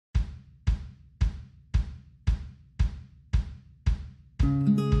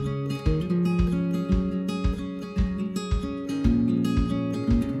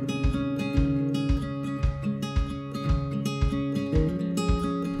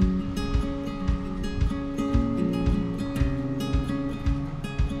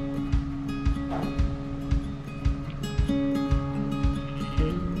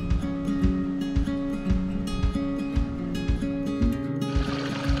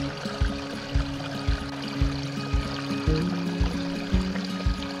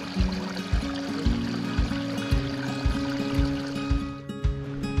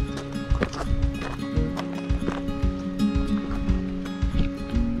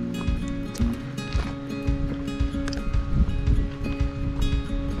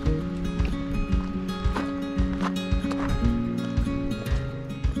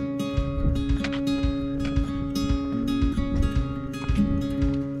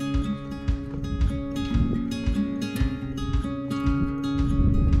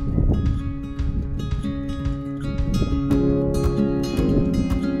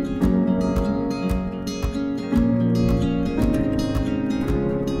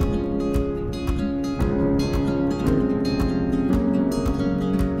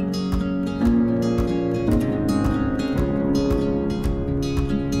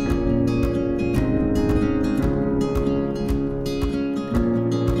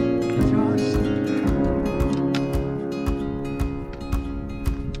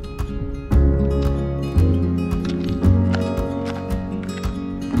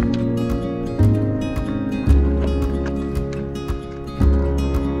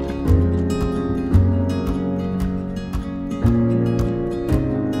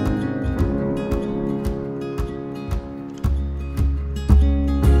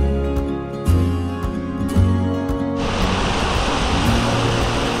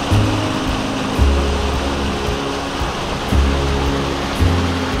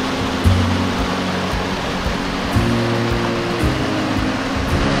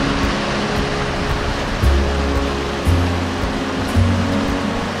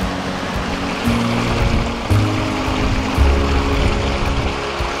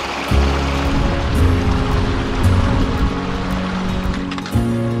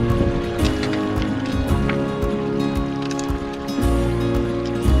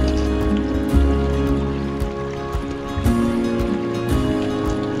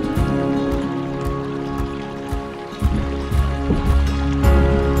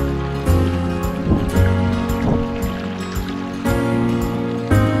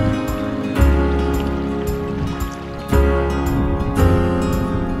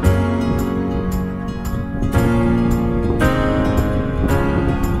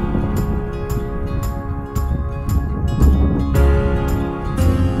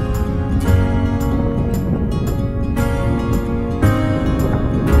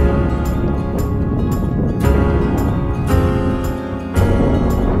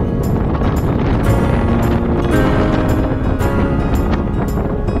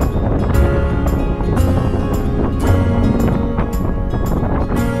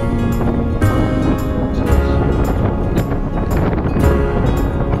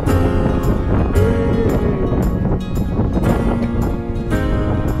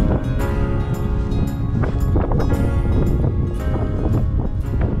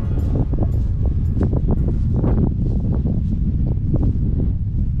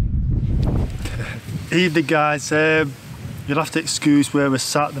Evening, guys. You'll have to excuse where we're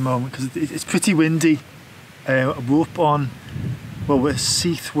sat at the moment because it's pretty windy. We're up on, well, we're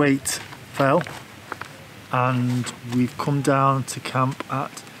Seathwaite Fell, and we've come down to camp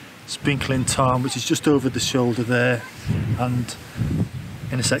at Sparkling Tarn, which is just over the shoulder there. And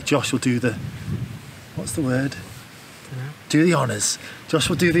in a sec, Josh will do the, what's the word? Do the honours. Josh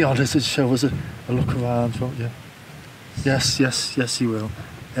will do the honours and show us a look around, won't you? Yes, you will.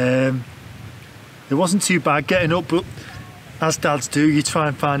 It wasn't too bad getting up, but as dads do, you try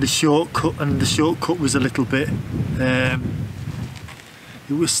and find a shortcut, and the shortcut was a little bit, it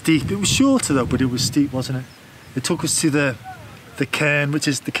was steep. It was shorter though, but it was steep, wasn't it? It took us to the cairn, which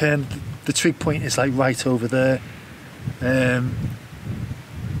is the cairn, the trig point is like right over there.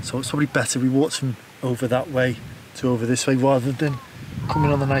 So it's probably better we walked from over that way to over this way rather than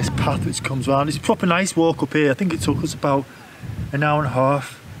coming on the nice path which comes round. It's a proper nice walk up here. I think it took us about an hour and a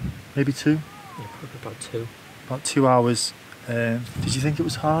half, maybe two. Yeah, probably about two. About 2 hours. Did you think it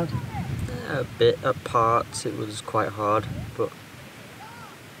was hard? A bit at parts. It was quite hard, but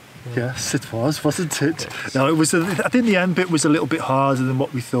yes, it was, wasn't it? Yes. No, it was. I think the end bit was a little bit harder than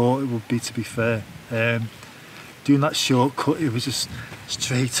what we thought it would be. To be fair, doing that shortcut, it was just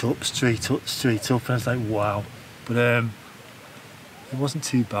straight up, and I was like, wow. But it wasn't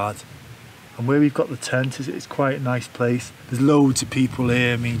too bad. And where we've got the tent, it's quite a nice place. There's loads of people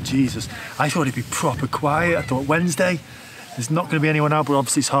here. I mean, Jesus, I thought it'd be proper quiet. I thought Wednesday, there's not going to be anyone out, but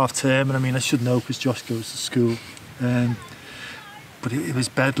obviously it's half term, and I mean, I should know because Josh goes to school. But it was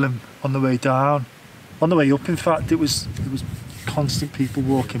bedlam on the way down. On the way up, in fact, it was constant people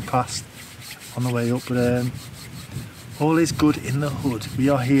walking past on the way up. But all is good in the hood. We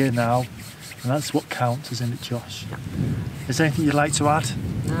are here now, and that's what counts, isn't it, Josh? Yeah. Is there anything you'd like to add?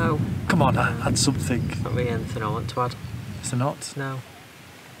 No. Come on, add something. Not really anything I want to add. Is there not? No.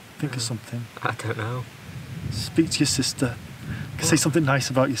 Think of something. I don't know. Speak to your sister. Say something nice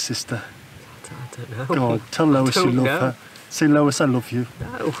about your sister. I don't know. Go on, tell Lois you love her. Say, Lois, I love you.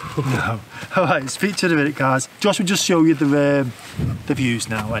 No. No. Alright, speak to you in a minute, guys. Josh will just show you the views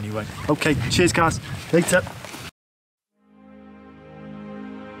now anyway. Okay, cheers, guys. Later.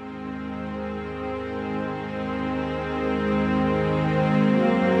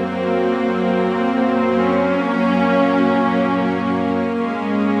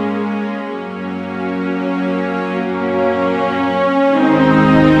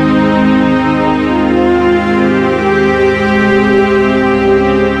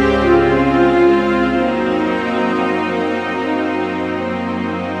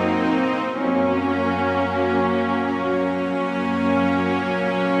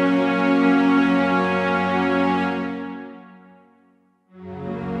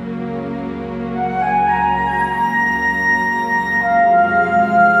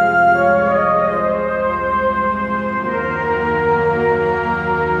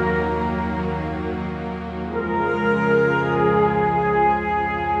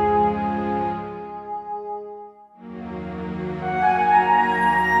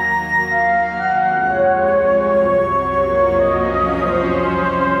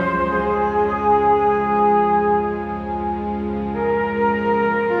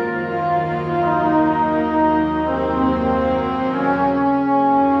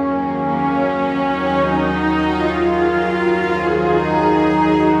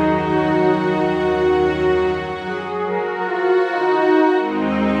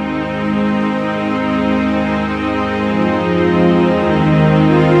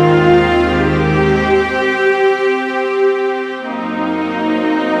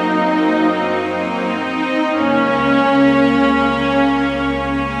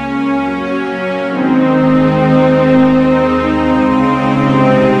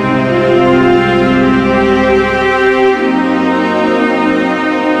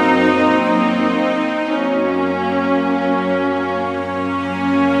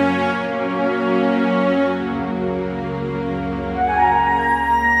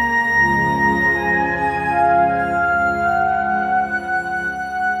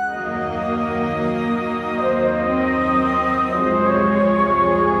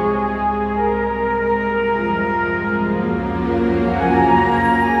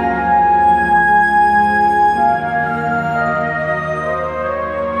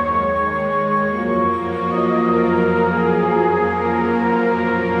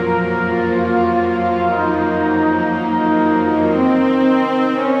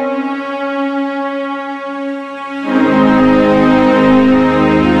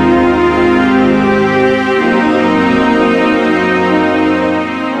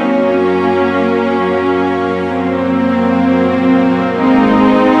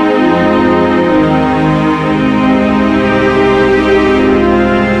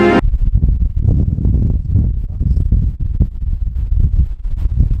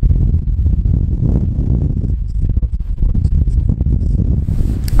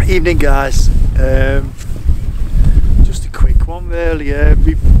 Evening guys, just a quick one really.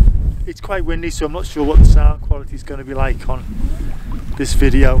 It's quite windy, so I'm not sure what the sound quality is going to be like on this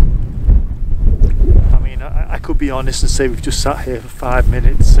video. I mean, I could be honest and say we've just sat here for 5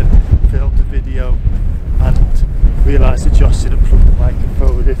 minutes and filmed a video and realised that Josh didn't plug the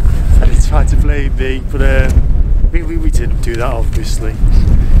microphone in and he tried to blame me, but we didn't do that obviously,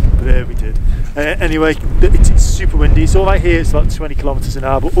 but we did. Anyway, it's super windy. It's all right here, it's about 20 kilometres an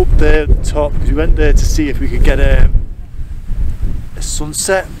hour, but up there at the top, because we went there to see if we could get a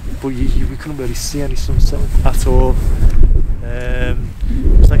sunset, but we couldn't really see any sunset at all. It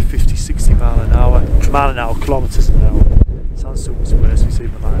was like 50-60 mile an hour, kilometres an hour. It sounds so much worse if we say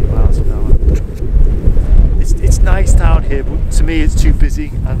miles an hour. It's nice down here, but to me it's too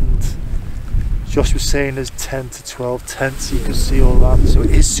busy, and Josh was saying there's 10 to 12 tents, so you can see all that, so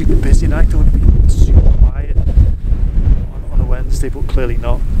it is super busy, and I thought it'd be super quiet on a Wednesday, but clearly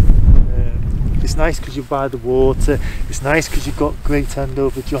not. It's nice because you're by the water, it's nice because you've got great end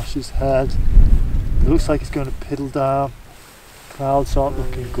over Josh's head. It looks like it's going to piddle down. Clouds aren't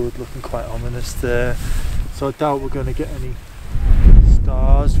looking good, looking quite ominous there, so I doubt we're going to get any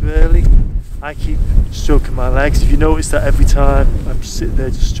stars really. I keep stroking my legs. If you notice that every time I'm sitting there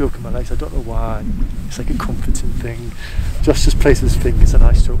just stroking my legs, I don't know why, it's like a comforting thing. Josh just places his fingers and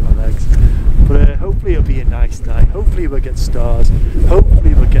I stroke my legs. But hopefully it'll be a nice night, hopefully we'll get stars,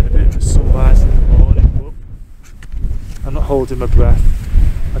 hopefully we'll get a bit of a sunrise in the morning, but I'm not holding my breath.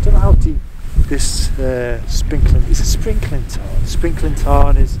 I don't know how deep this Sparkling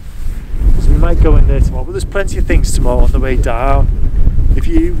Tarn is, so we might go in there tomorrow, but there's plenty of things tomorrow on the way down. If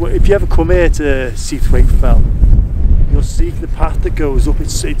you ever come here to Seathwaite Fell, you'll see the path that goes up.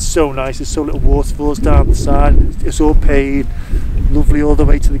 It's so nice. There's so little waterfalls down the side. It's all paved, lovely all the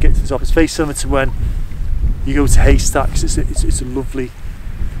way till they get to the top. It's very similar to when you go to Haystacks. It's a lovely,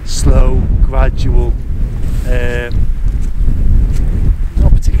 slow, gradual,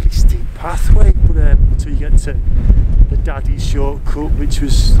 not particularly steep pathway, but until you get to the Daddy's shortcut, which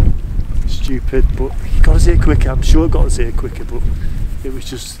was stupid, but he got us here quicker. I'm sure it got us here quicker, but it was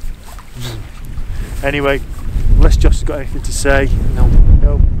just... Anyway, unless Josh has got anything to say.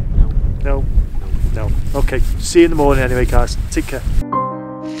 No. Okay, see you in the morning anyway guys, take care.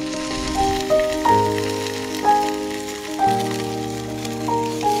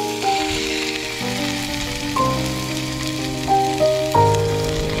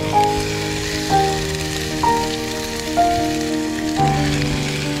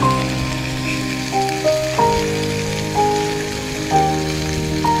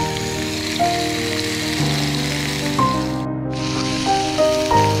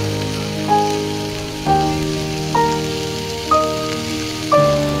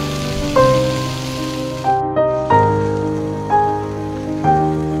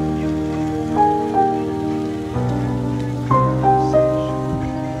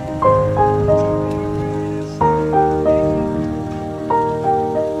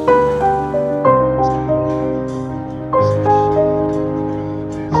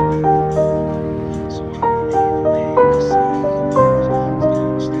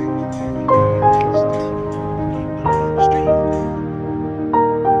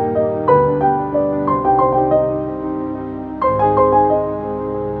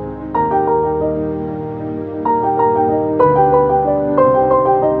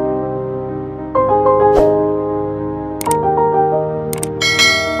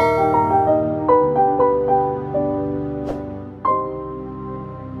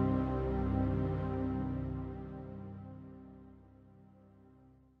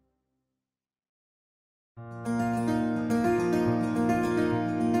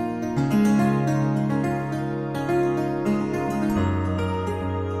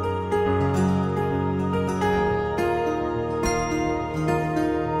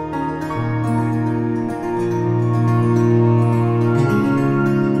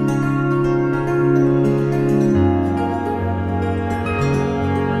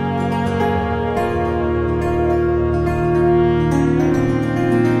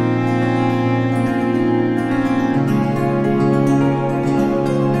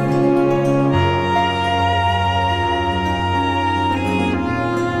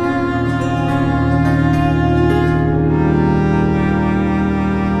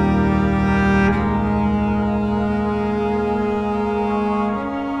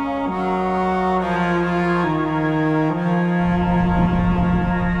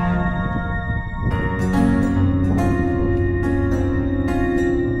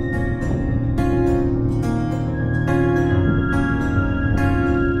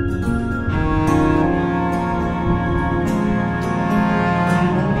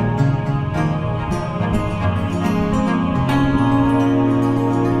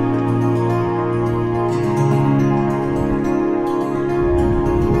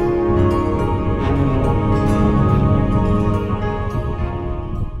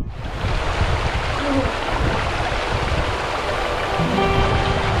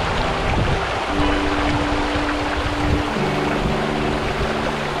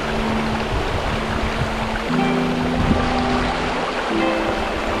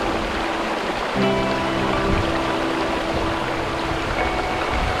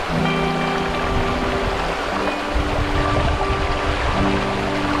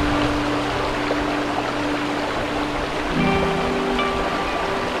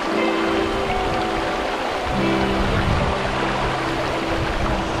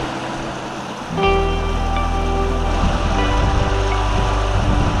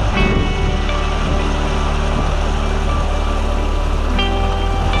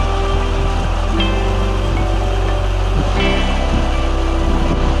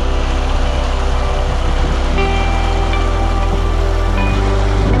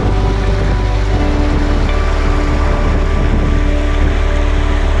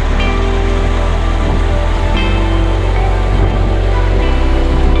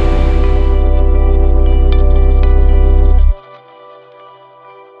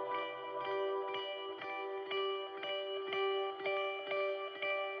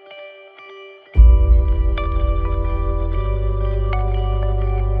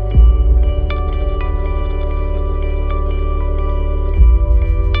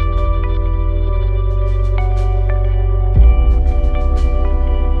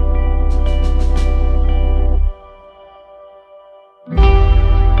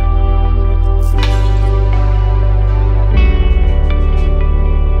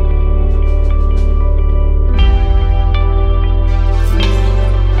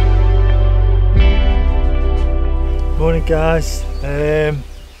 guys,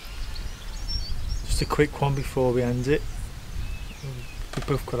 just a quick one before we end it. We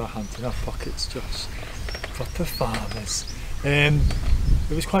both got our hands in our pockets, just proper farmers. It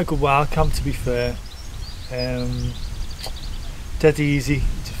was quite a good wild camp, to be fair. Dead easy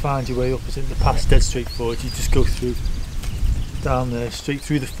to find your way up, isn't it? The path's dead straightforward. You just go through down there, straight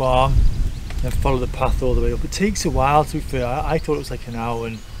through the farm, and follow the path all the way up. It takes a while, to be fair. I thought it was like an hour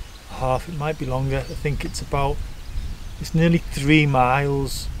and a half. It might be longer. I think it's nearly 3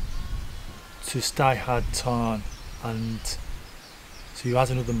 miles to Seathwaite Tarn, and so you add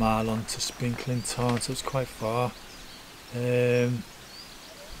another mile on to Sparkling Tarn, so it's quite far. But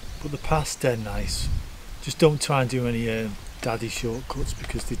the path's dead nice. Just don't try and do any daddy shortcuts,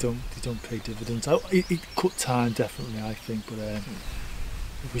 because they don't pay dividends. It cut time definitely, I think, but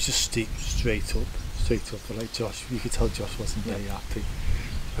it was just steep, straight up. But like Josh, you could tell Josh wasn't very happy.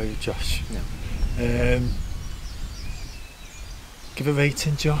 Very Josh. No. Give a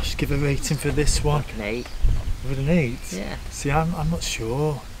rating, Josh. Give a rating for this one. Like an 8. Give it an 8. Yeah. See, I'm not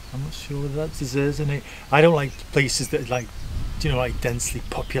sure. I'm not sure whether that deserves an 8. I don't like places that like, like densely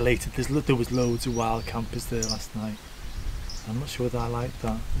populated. There was loads of wild campers there last night. I'm not sure that I like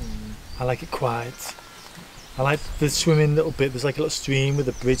that. I like it quiet. I like the swimming little bit. There's like a little stream with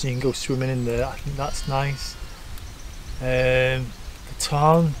a bridge and you can go swimming in there. I think that's nice. The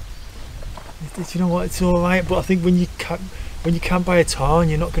tarn, you know what, it's alright, but I think when you camp by a tarn,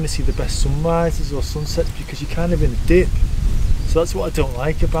 you're not going to see the best sunrises or sunsets, because you're kind of in a dip. So that's what I don't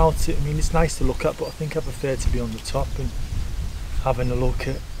like about it. I mean, it's nice to look at, but I think I prefer to be on the top and having a look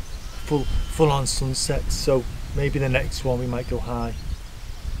at full on sunsets. So maybe the next one we might go high.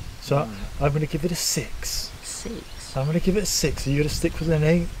 So I'm going to give it a 6. 6? I'm going to give it a 6. Are you going to stick with an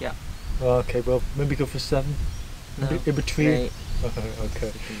 8? Yeah. Oh, okay, well, maybe go for 7. No, in between. 8.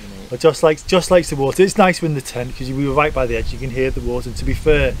 Okay. Well, Josh likes the water. It's nice when the tent, because we were right by the edge. You can hear the water. And to be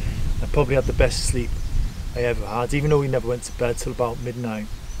fair, I probably had the best sleep I ever had. Even though we never went to bed till about midnight,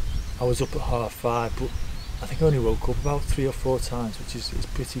 I was up at 5:30. But I think I only woke up about 3 or 4 times, which is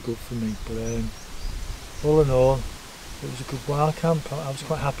pretty good for me. But all in all, it was a good wild camp. I was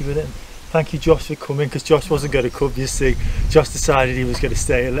quite happy with it. And thank you, Josh, for coming, because Josh wasn't going to come. You see, Josh decided he was going to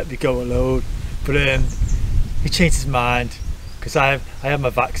stay and let me go alone. But he changed his mind, because I had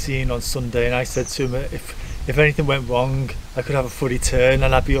my vaccine on Sunday, and I said to him, if anything went wrong, I could have a funny turn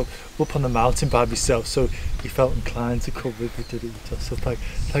and I'd be up on the mountain by myself. So he felt inclined to come with me, did he? So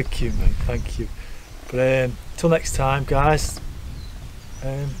thank you, mate. Thank you. But till next time, guys.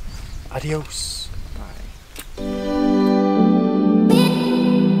 Adios.